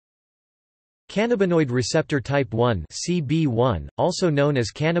Cannabinoid receptor type 1 (CB1), also known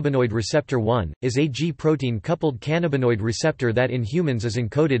as cannabinoid receptor 1, is a G-protein-coupled cannabinoid receptor that in humans is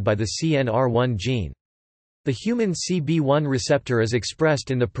encoded by the CNR1 gene. The human CB1 receptor is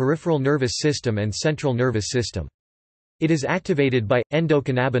expressed in the peripheral nervous system and central nervous system. It is activated by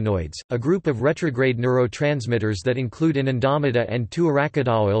endocannabinoids, a group of retrograde neurotransmitters that include anandamida and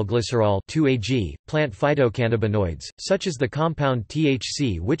 2-arachidoylglycerol 2-AG, plant phytocannabinoids, such as the compound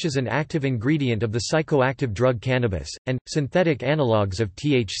THC, which is an active ingredient of the psychoactive drug cannabis, and synthetic analogues of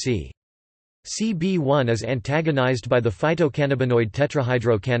THC. CB1 is antagonized by the phytocannabinoid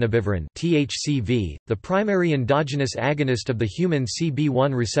tetrahydrocannabivarin (THCV). The primary endogenous agonist of the human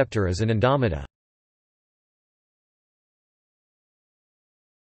CB1 receptor is anandamida.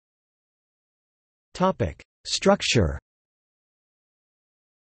 Structure.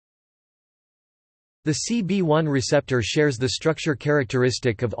 The CB1 receptor shares the structure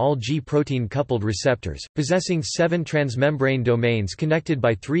characteristic of all G-protein-coupled receptors, possessing 7 transmembrane domains connected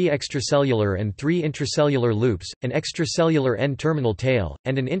by 3 extracellular and 3 intracellular loops, an extracellular N-terminal tail,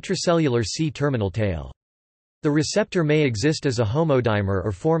 and an intracellular C-terminal tail. The receptor may exist as a homodimer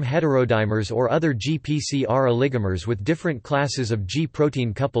or form heterodimers or other GPCR oligomers with different classes of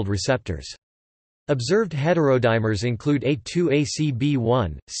G-protein-coupled receptors. Observed heterodimers include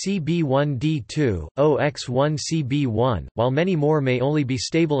A2ACB1, CB1D2, OX1CB1, while many more may only be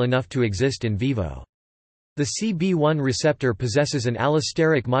stable enough to exist in vivo. The CB1 receptor possesses an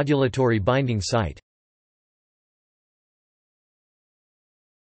allosteric modulatory binding site.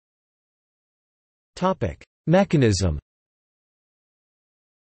 Mechanism.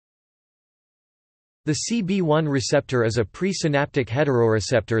 The CB1 receptor is a presynaptic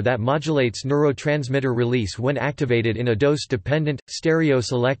heteroreceptor that modulates neurotransmitter release when activated in a dose-dependent,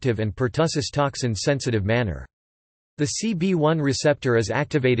 stereoselective and pertussis toxin-sensitive manner. The CB1 receptor is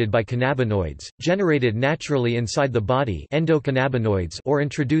activated by cannabinoids, generated naturally inside the body endocannabinoids or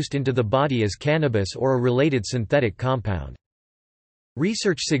introduced into the body as cannabis or a related synthetic compound.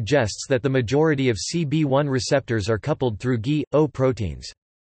 Research suggests that the majority of CB1 receptors are coupled through G-O proteins.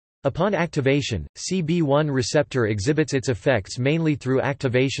 Upon activation, CB1 receptor exhibits its effects mainly through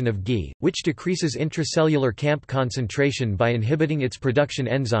activation of G, which decreases intracellular CAMP concentration by inhibiting its production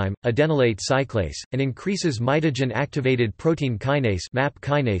enzyme, adenylate cyclase, and increases mitogen-activated protein kinase (MAP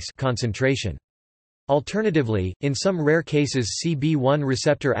kinase) concentration. Alternatively, in some rare cases CB1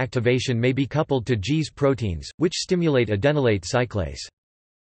 receptor activation may be coupled to G's proteins, which stimulate adenylate cyclase.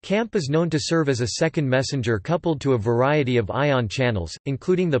 CAMP is known to serve as a second messenger coupled to a variety of ion channels,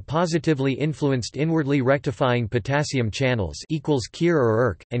 including the positively influenced inwardly rectifying potassium channels Kir or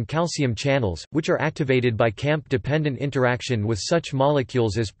ERK, and calcium channels, which are activated by CAMP-dependent interaction with such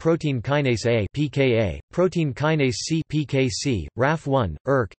molecules as protein kinase A (pKa), protein kinase C (pKc), RAF1,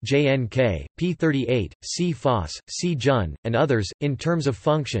 ERK, JNK, P38, C-Phos, C-Jun, and others. In terms of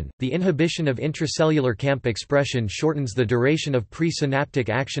function, the inhibition of intracellular CAMP expression shortens the duration of presynaptic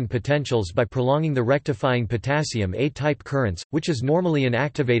action potentials by prolonging the rectifying potassium A-type currents, which is normally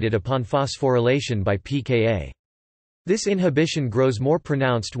inactivated upon phosphorylation by pKa. This inhibition grows more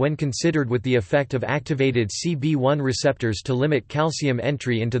pronounced when considered with the effect of activated CB1 receptors to limit calcium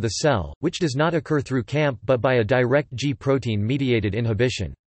entry into the cell, which does not occur through CAMP but by a direct G-protein-mediated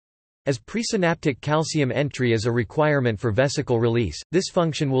inhibition. As presynaptic calcium entry is a requirement for vesicle release, this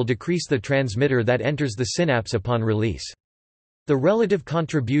function will decrease the transmitter that enters the synapse upon release. The relative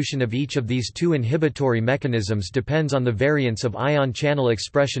contribution of each of these two inhibitory mechanisms depends on the variance of ion channel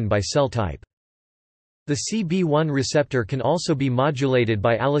expression by cell type. The CB1 receptor can also be modulated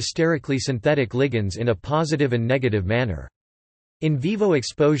by allosterically synthetic ligands in a positive and negative manner. In vivo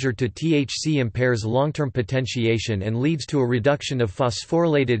exposure to THC impairs long-term potentiation and leads to a reduction of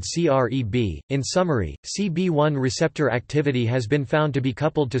phosphorylated CREB. In summary, CB1 receptor activity has been found to be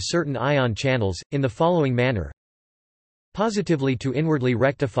coupled to certain ion channels, in the following manner. Positively to inwardly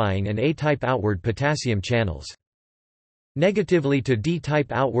rectifying and A-type outward potassium channels. Negatively to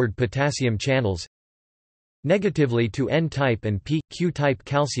D-type outward potassium channels. Negatively to N-type and P-Q-type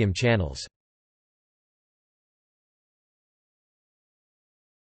calcium channels.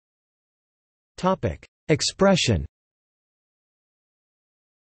 Expression.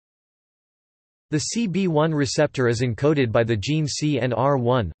 The CB1 receptor is encoded by the gene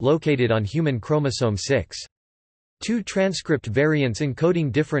CNR1, located on human chromosome 6. 2 transcript variants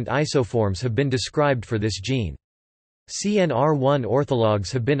encoding different isoforms have been described for this gene. CNR1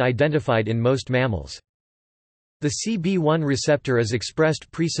 orthologs have been identified in most mammals. The CB1 receptor is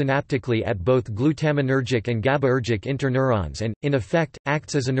expressed presynaptically at both glutaminergic and GABAergic interneurons and, in effect,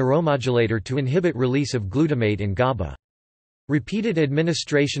 acts as a neuromodulator to inhibit release of glutamate and GABA. Repeated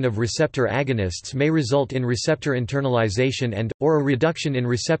administration of receptor agonists may result in receptor internalization and/or a reduction in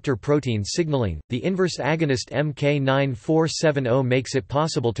receptor protein signaling. The inverse agonist MK9470 makes it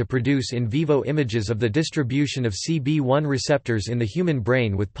possible to produce in vivo images of the distribution of CB1 receptors in the human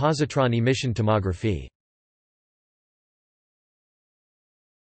brain with positron emission tomography.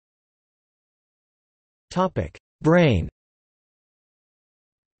 Topic: Brain.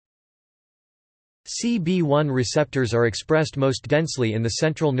 CB1 receptors are expressed most densely in the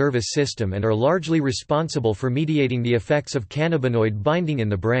central nervous system and are largely responsible for mediating the effects of cannabinoid binding in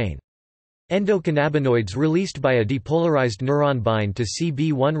the brain. Endocannabinoids released by a depolarized neuron bind to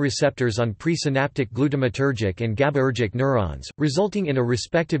CB1 receptors on presynaptic glutamatergic and GABAergic neurons, resulting in a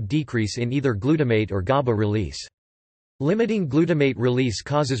respective decrease in either glutamate or GABA release. Limiting glutamate release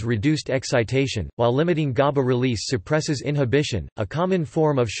causes reduced excitation, while limiting GABA release suppresses inhibition, a common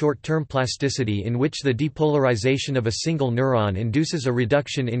form of short-term plasticity in which the depolarization of a single neuron induces a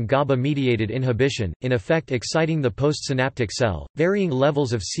reduction in GABA-mediated inhibition, in effect exciting the postsynaptic cell. Varying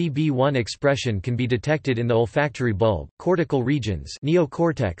levels of CB1 expression can be detected in the olfactory bulb, cortical regions,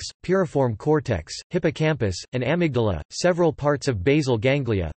 neocortex, piriform cortex, hippocampus, and amygdala, several parts of basal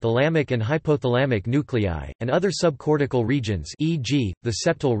ganglia, thalamic and hypothalamic nuclei, and other subcortical regions, e.g., the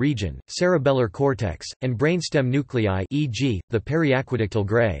septal region, cerebellar cortex, and brainstem nuclei, e.g., the periaqueductal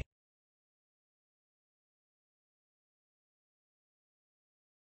gray.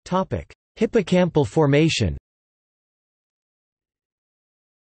 Topic: Hippocampal formation.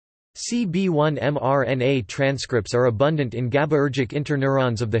 CB1 mRNA transcripts are abundant in GABAergic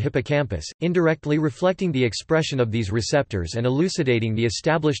interneurons of the hippocampus, indirectly reflecting the expression of these receptors and elucidating the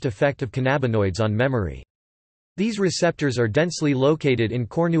established effect of cannabinoids on memory. These receptors are densely located in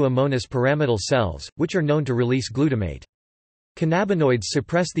cornu-amonas pyramidal cells, which are known to release glutamate. Cannabinoids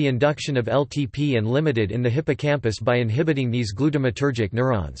suppress the induction of LTP and limited in the hippocampus by inhibiting these glutamatergic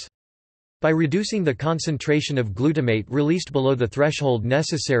neurons. By reducing the concentration of glutamate released below the threshold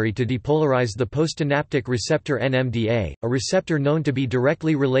necessary to depolarize the postsynaptic receptor NMDA, a receptor known to be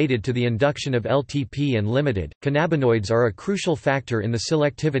directly related to the induction of LTP and limited, cannabinoids are a crucial factor in the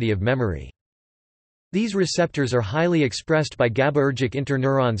selectivity of memory. These receptors are highly expressed by GABAergic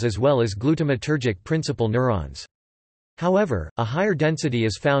interneurons as well as glutamatergic principal neurons. However, a higher density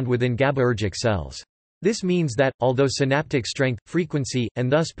is found within GABAergic cells. This means that, although synaptic strength, frequency, and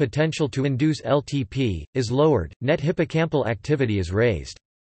thus potential to induce LTP, is lowered, net hippocampal activity is raised.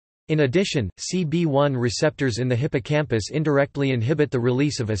 In addition, CB1 receptors in the hippocampus indirectly inhibit the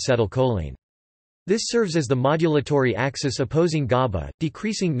release of acetylcholine. This serves as the modulatory axis opposing GABA,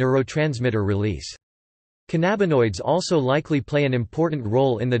 decreasing neurotransmitter release. Cannabinoids also likely play an important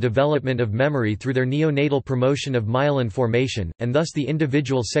role in the development of memory through their neonatal promotion of myelin formation, and thus the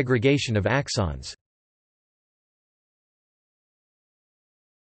individual segregation of axons.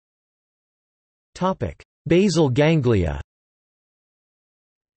 Basal ganglia.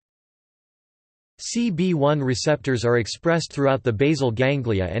 CB1 receptors are expressed throughout the basal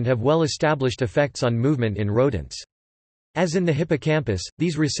ganglia and have well-established effects on movement in rodents. As in the hippocampus,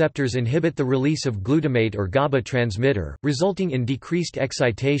 these receptors inhibit the release of glutamate or GABA transmitter, resulting in decreased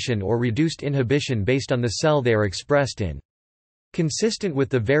excitation or reduced inhibition based on the cell they are expressed in. Consistent with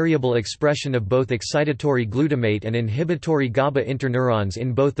the variable expression of both excitatory glutamate and inhibitory GABA interneurons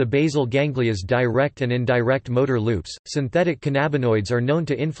in both the basal ganglia's direct and indirect motor loops, synthetic cannabinoids are known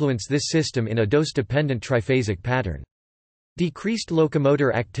to influence this system in a dose-dependent triphasic pattern. Decreased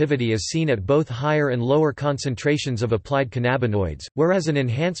locomotor activity is seen at both higher and lower concentrations of applied cannabinoids, whereas an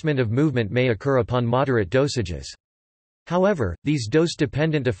enhancement of movement may occur upon moderate dosages. However, these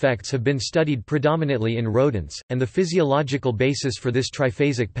dose-dependent effects have been studied predominantly in rodents, and the physiological basis for this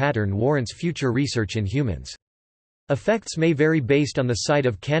triphasic pattern warrants future research in humans. Effects may vary based on the site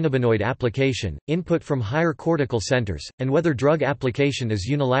of cannabinoid application, input from higher cortical centers, and whether drug application is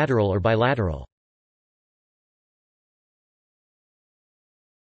unilateral or bilateral.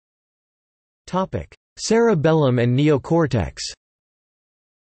 Cerebellum and neocortex.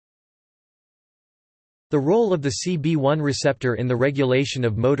 The role of the CB1 receptor in the regulation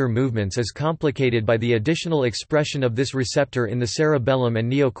of motor movements is complicated by the additional expression of this receptor in the cerebellum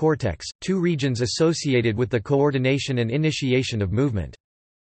and neocortex, two regions associated with the coordination and initiation of movement.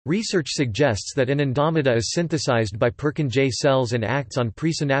 Research suggests that anandamida is synthesized by Purkinje cells and acts on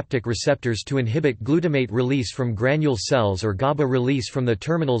presynaptic receptors to inhibit glutamate release from granule cells or GABA release from the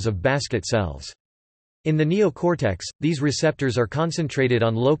terminals of basket cells. In the neocortex, these receptors are concentrated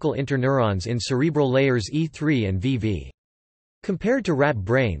on local interneurons in cerebral layers E3 and VV. Compared to rat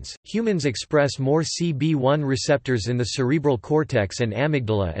brains, humans express more CB1 receptors in the cerebral cortex and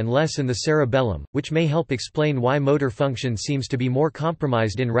amygdala and less in the cerebellum, which may help explain why motor function seems to be more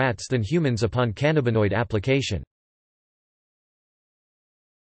compromised in rats than humans upon cannabinoid application.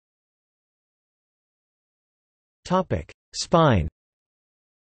 Spine.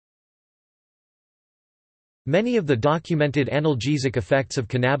 Many of the documented analgesic effects of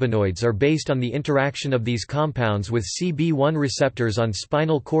cannabinoids are based on the interaction of these compounds with CB1 receptors on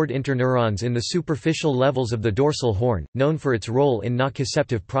spinal cord interneurons in the superficial levels of the dorsal horn, known for its role in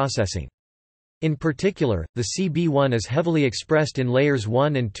nociceptive processing. In particular, the CB1 is heavily expressed in layers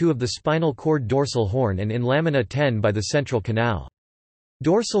 1 and 2 of the spinal cord dorsal horn and in lamina 10 by the central canal.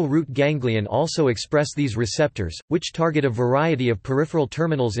 Dorsal root ganglion also express these receptors, which target a variety of peripheral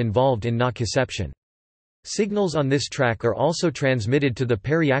terminals involved in nociception. Signals on this track are also transmitted to the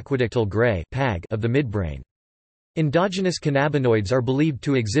periaqueductal gray of the midbrain. Endogenous cannabinoids are believed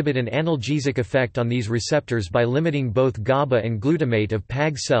to exhibit an analgesic effect on these receptors by limiting both GABA and glutamate of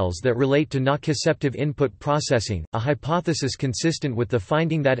PAG cells that relate to nociceptive input processing, a hypothesis consistent with the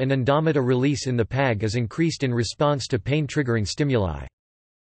finding that anandamida release in the PAG is increased in response to pain-triggering stimuli.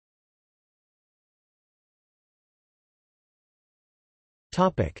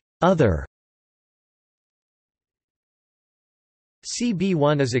 Other.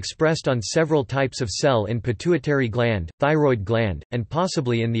 CB1 is expressed on several types of cell in pituitary gland, thyroid gland, and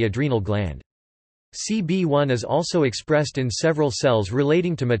possibly in the adrenal gland. CB1 is also expressed in several cells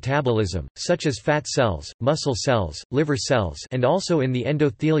relating to metabolism, such as fat cells, muscle cells, liver cells, and also in the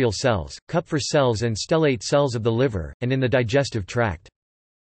endothelial cells, Kupffer cells and stellate cells of the liver, and in the digestive tract.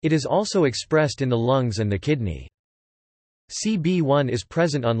 It is also expressed in the lungs and the kidney. CB1 is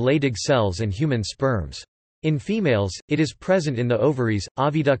present on Leydig cells and human sperms. In females, it is present in the ovaries,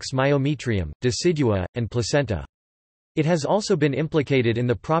 oviducts myometrium, decidua, and placenta. It has also been implicated in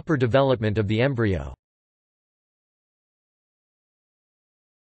the proper development of the embryo.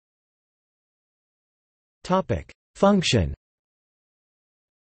 Function.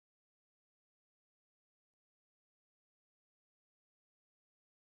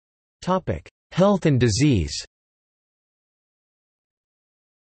 Health and disease.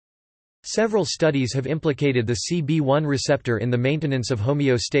 Several studies have implicated the CB1 receptor in the maintenance of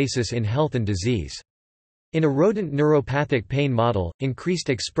homeostasis in health and disease. In a rodent neuropathic pain model,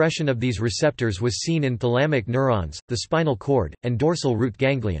 increased expression of these receptors was seen in thalamic neurons, the spinal cord, and dorsal root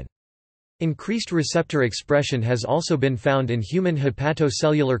ganglion. Increased receptor expression has also been found in human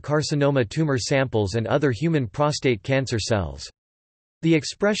hepatocellular carcinoma tumor samples and other human prostate cancer cells. The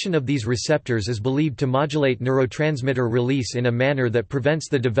expression of these receptors is believed to modulate neurotransmitter release in a manner that prevents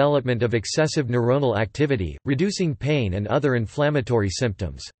the development of excessive neuronal activity, reducing pain and other inflammatory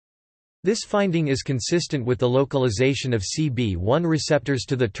symptoms. This finding is consistent with the localization of CB1 receptors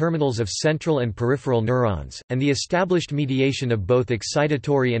to the terminals of central and peripheral neurons, and the established mediation of both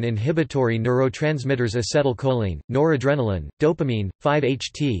excitatory and inhibitory neurotransmitters acetylcholine, noradrenaline, dopamine,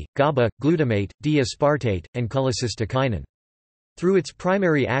 5-HT, GABA, glutamate, D-aspartate, and cholecystokinin. Through its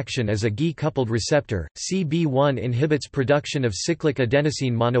primary action as a Gi-coupled receptor, CB1 inhibits production of cyclic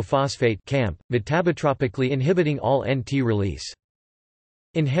adenosine monophosphate (CAMP), metabotropically inhibiting all NT release.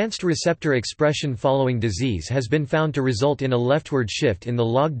 Enhanced receptor expression following disease has been found to result in a leftward shift in the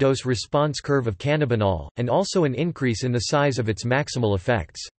log-dose response curve of cannabinol, and also an increase in the size of its maximal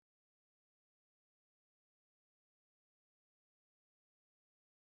effects.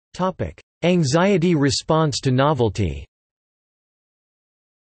 Anxiety response to novelty.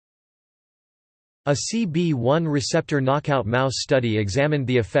 A CB1 receptor knockout mouse study examined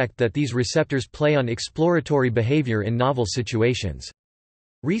the effect that these receptors play on exploratory behavior in novel situations.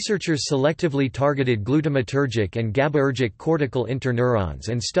 Researchers selectively targeted glutamatergic and GABAergic cortical interneurons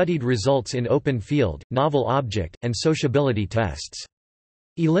and studied results in open field, novel object, and sociability tests.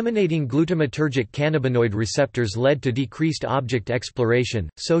 Eliminating glutamatergic cannabinoid receptors led to decreased object exploration,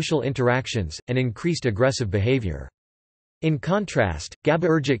 social interactions, and increased aggressive behavior. In contrast,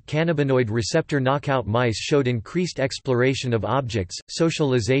 GABAergic cannabinoid receptor knockout mice showed increased exploration of objects,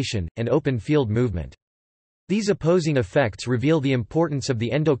 socialization, and open field movement. These opposing effects reveal the importance of the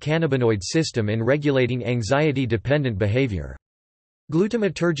endocannabinoid system in regulating anxiety-dependent behavior.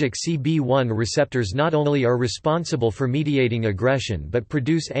 Glutamatergic CB1 receptors not only are responsible for mediating aggression but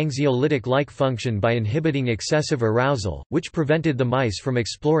produce anxiolytic-like function by inhibiting excessive arousal, which prevented the mice from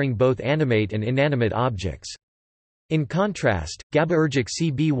exploring both animate and inanimate objects. In contrast, GABAergic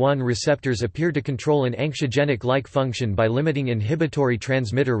CB1 receptors appear to control an anxiogenic-like function by limiting inhibitory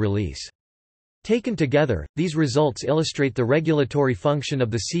transmitter release. Taken together, these results illustrate the regulatory function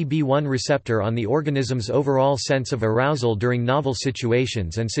of the CB1 receptor on the organism's overall sense of arousal during novel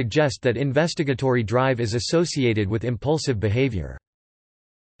situations and suggest that investigatory drive is associated with impulsive behavior.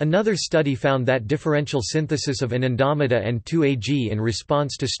 Another study found that differential synthesis of anandamida and 2-AG in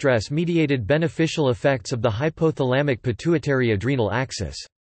response to stress mediated beneficial effects of the hypothalamic pituitary adrenal axis.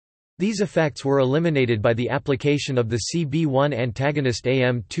 These effects were eliminated by the application of the CB1 antagonist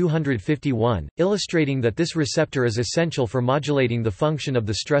AM251, illustrating that this receptor is essential for modulating the function of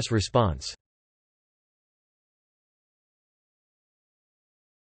the stress response.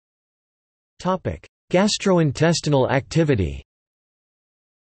 Gastrointestinal activity.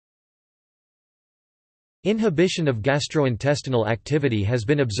 Inhibition of gastrointestinal activity has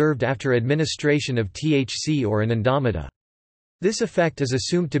been observed after administration of THC or anandamida. This effect is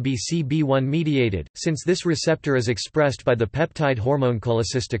assumed to be CB1-mediated, since this receptor is expressed by the peptide hormone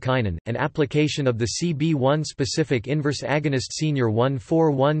cholecystokinin. An application of the CB1-specific inverse agonist senior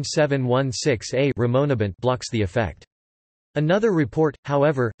 141716A rimonabant blocks the effect. Another report,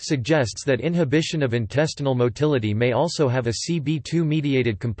 however, suggests that inhibition of intestinal motility may also have a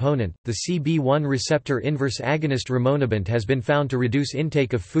CB2-mediated component. The CB1 receptor inverse agonist rimonabant has been found to reduce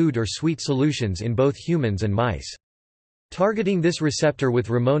intake of food or sweet solutions in both humans and mice. Targeting this receptor with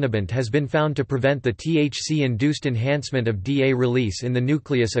rimonabant has been found to prevent the THC-induced enhancement of DA release in the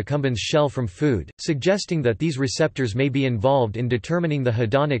nucleus accumbens shell from food, suggesting that these receptors may be involved in determining the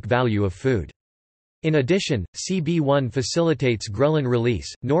hedonic value of food. In addition, CB1 facilitates ghrelin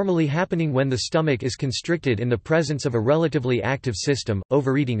release, normally happening when the stomach is constricted in the presence of a relatively active system.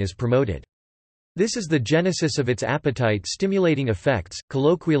 Overeating is promoted. This is the genesis of its appetite-stimulating effects,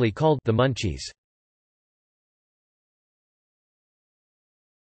 colloquially called the munchies.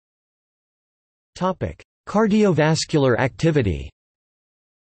 Cardiovascular activity.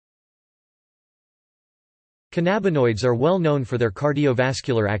 Cannabinoids are well known for their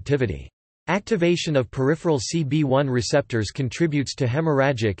cardiovascular activity. Activation of peripheral CB1 receptors contributes to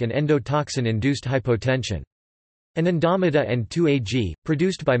hemorrhagic and endotoxin-induced hypotension. Anandamida and 2-AG,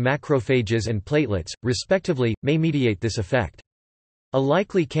 produced by macrophages and platelets, respectively, may mediate this effect. A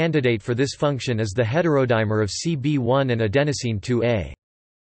likely candidate for this function is the heterodimer of CB1 and adenosine 2A.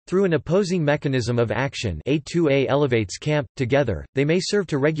 Through an opposing mechanism of action, A2A elevates CAMP. Together, they may serve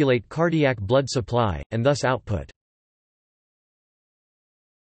to regulate cardiac blood supply, and thus output.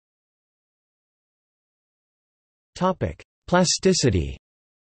 Plasticity.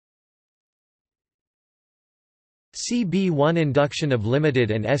 CB1 induction of limited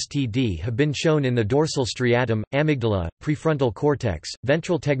and STD have been shown in the dorsal striatum, amygdala, prefrontal cortex,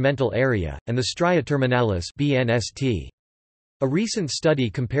 ventral tegmental area, and the stria terminalis (BNST). A recent study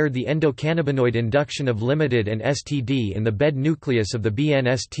compared the endocannabinoid induction of limited and STD in the bed nucleus of the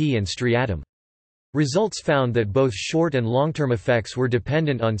BNST and striatum. Results found that both short and long-term effects were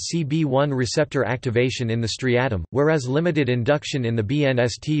dependent on CB1 receptor activation in the striatum, whereas limited induction in the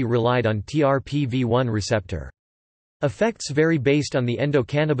BNST relied on TRPV1 receptor. Effects vary based on the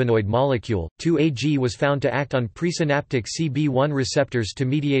endocannabinoid molecule. 2-AG was found to act on presynaptic CB1 receptors to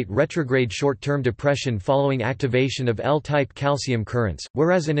mediate retrograde short-term depression following activation of L-type calcium currents,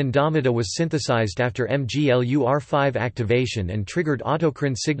 whereas anandamida was synthesized after MGLUR5 activation and triggered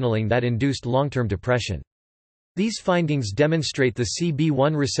autocrine signaling that induced long-term depression. These findings demonstrate the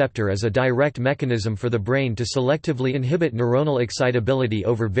CB1 receptor as a direct mechanism for the brain to selectively inhibit neuronal excitability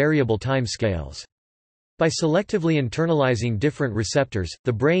over variable time scales. By selectively internalizing different receptors,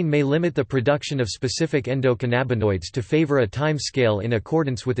 the brain may limit the production of specific endocannabinoids to favor a time scale in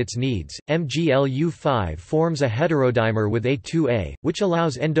accordance with its needs. MGLU5 forms a heterodimer with A2A, which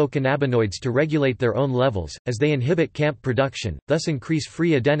allows endocannabinoids to regulate their own levels, as they inhibit CAMP production, thus increase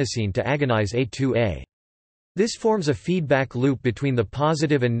free adenosine to agonize A2A. This forms a feedback loop between the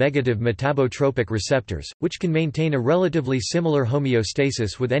positive and negative metabotropic receptors, which can maintain a relatively similar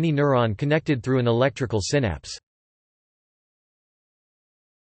homeostasis with any neuron connected through an electrical synapse.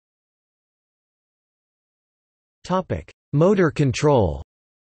 Motor control.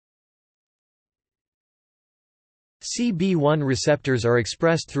 CB1 receptors are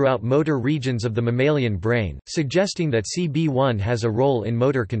expressed throughout motor regions of the mammalian brain, suggesting that CB1 has a role in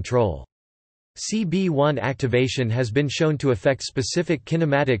motor control. CB1 activation has been shown to affect specific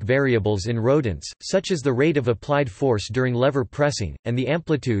kinematic variables in rodents, such as the rate of applied force during lever pressing, and the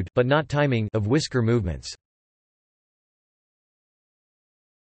amplitude but not timing of whisker movements.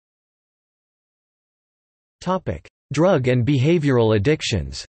 Drug and behavioral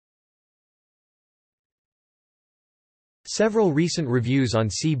addictions. Several recent reviews on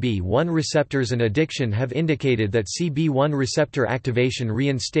CB1 receptors and addiction have indicated that CB1 receptor activation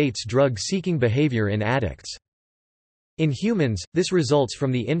reinstates drug-seeking behavior in addicts. In humans, this results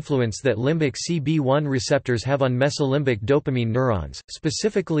from the influence that limbic CB1 receptors have on mesolimbic dopamine neurons,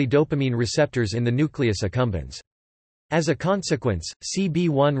 specifically dopamine receptors in the nucleus accumbens. As a consequence,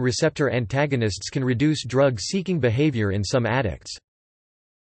 CB1 receptor antagonists can reduce drug-seeking behavior in some addicts.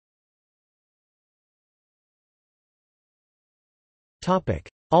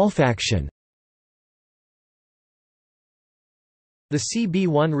 Olfaction. The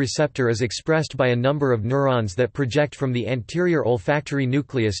CB1 receptor is expressed by a number of neurons that project from the anterior olfactory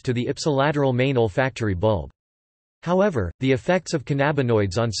nucleus to the ipsilateral main olfactory bulb. However, the effects of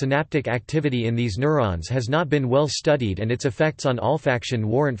cannabinoids on synaptic activity in these neurons has not been well studied, and its effects on olfaction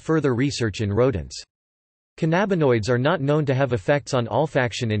warrant further research in rodents. Cannabinoids are not known to have effects on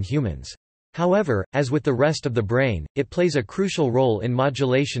olfaction in humans. However, as with the rest of the brain, it plays a crucial role in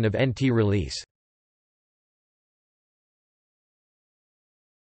modulation of NT release.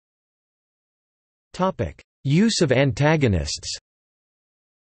 Use of antagonists.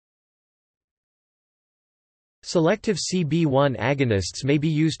 Selective CB1 agonists may be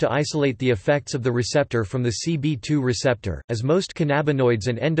used to isolate the effects of the receptor from the CB2 receptor, as most cannabinoids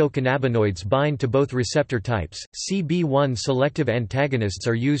and endocannabinoids bind to both receptor types. CB1 selective antagonists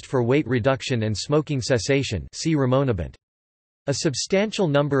are used for weight reduction and smoking cessation. See rimonabant. A substantial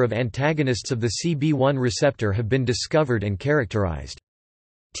number of antagonists of the CB1 receptor have been discovered and characterized.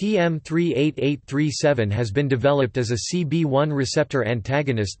 TM38837 has been developed as a CB1 receptor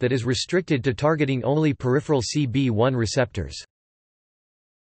antagonist that is restricted to targeting only peripheral CB1 receptors.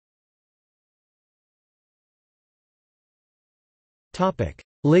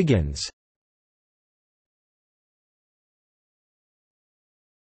 Ligands.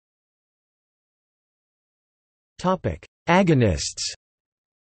 Agonists.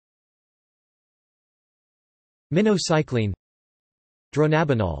 Minocycline,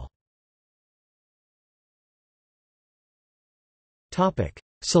 dronabinol.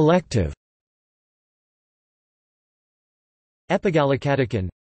 Selective. Epigallocatechin,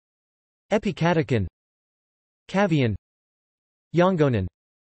 epicatechin, cavein, yangonin,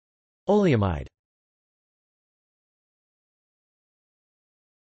 oleamide.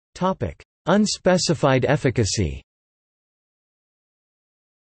 Unspecified efficacy.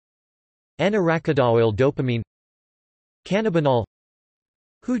 N-arachidoyl dopamine, cannabinol,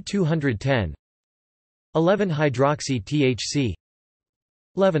 Hu-210, 11-hydroxy-THC,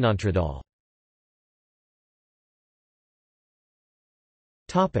 levonorgestrel.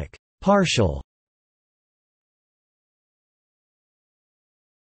 Partial.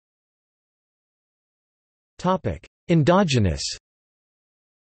 Endogenous.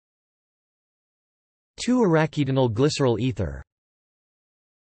 2-arachidinyl glycerol ether.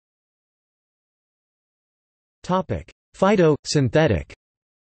 Phyto, synthetic.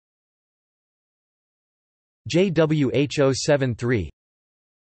 JWH073,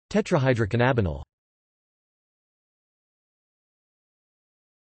 tetrahydrocannabinol.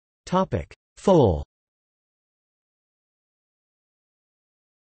 Full.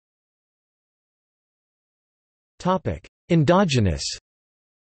 Endogenous.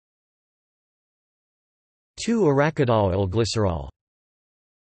 2-arachidoyl glycerol.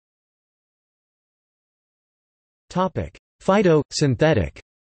 Phyto, synthetic.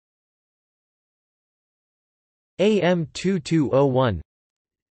 AM2201,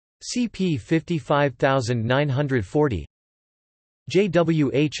 CP 55940,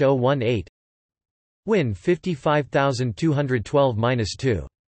 JWH018, Win 55212-2.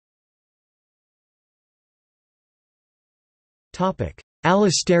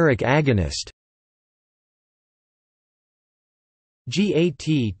 Allosteric agonist.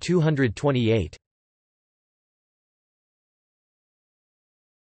 GAT 228.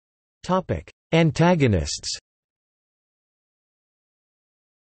 Antagonists.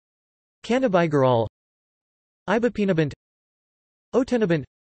 Cannabigerol, ibipinabant, otenabant,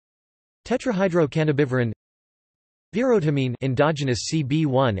 tetrahydrocannabivarin, virotamine, endogenous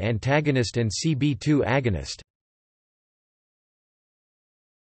CB1 antagonist and CB2 agonist.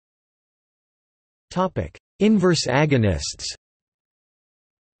 Inverse agonists.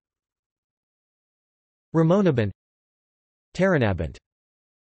 Rimonabant, taranabant.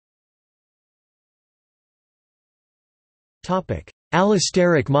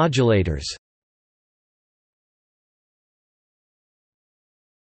 Allosteric modulators.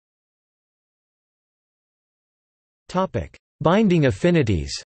 Binding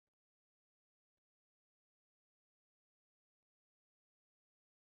affinities.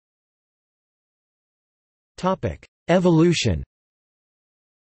 Evolution.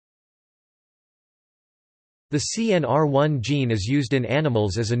 The CNR1 gene is used in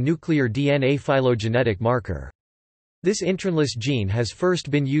animals as a nuclear DNA phylogenetic marker. This intronless gene has first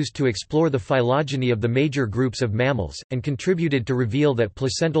been used to explore the phylogeny of the major groups of mammals, and contributed to reveal that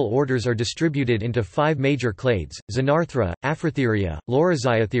placental orders are distributed into 5 major clades: Xenarthra, Aphrotheria,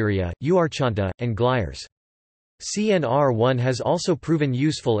 Lorisiatheria, Euarchonta, and Gliers. CNR1 has also proven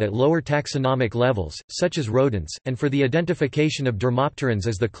useful at lower taxonomic levels, such as rodents, and for the identification of dermopterans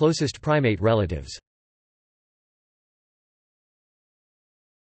as the closest primate relatives.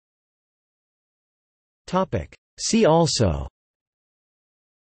 See also: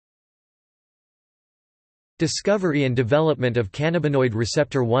 Discovery and development of cannabinoid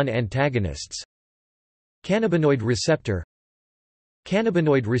receptor 1 antagonists, Cannabinoid receptor,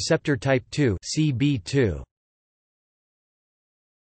 Cannabinoid receptor type 2 (CB2).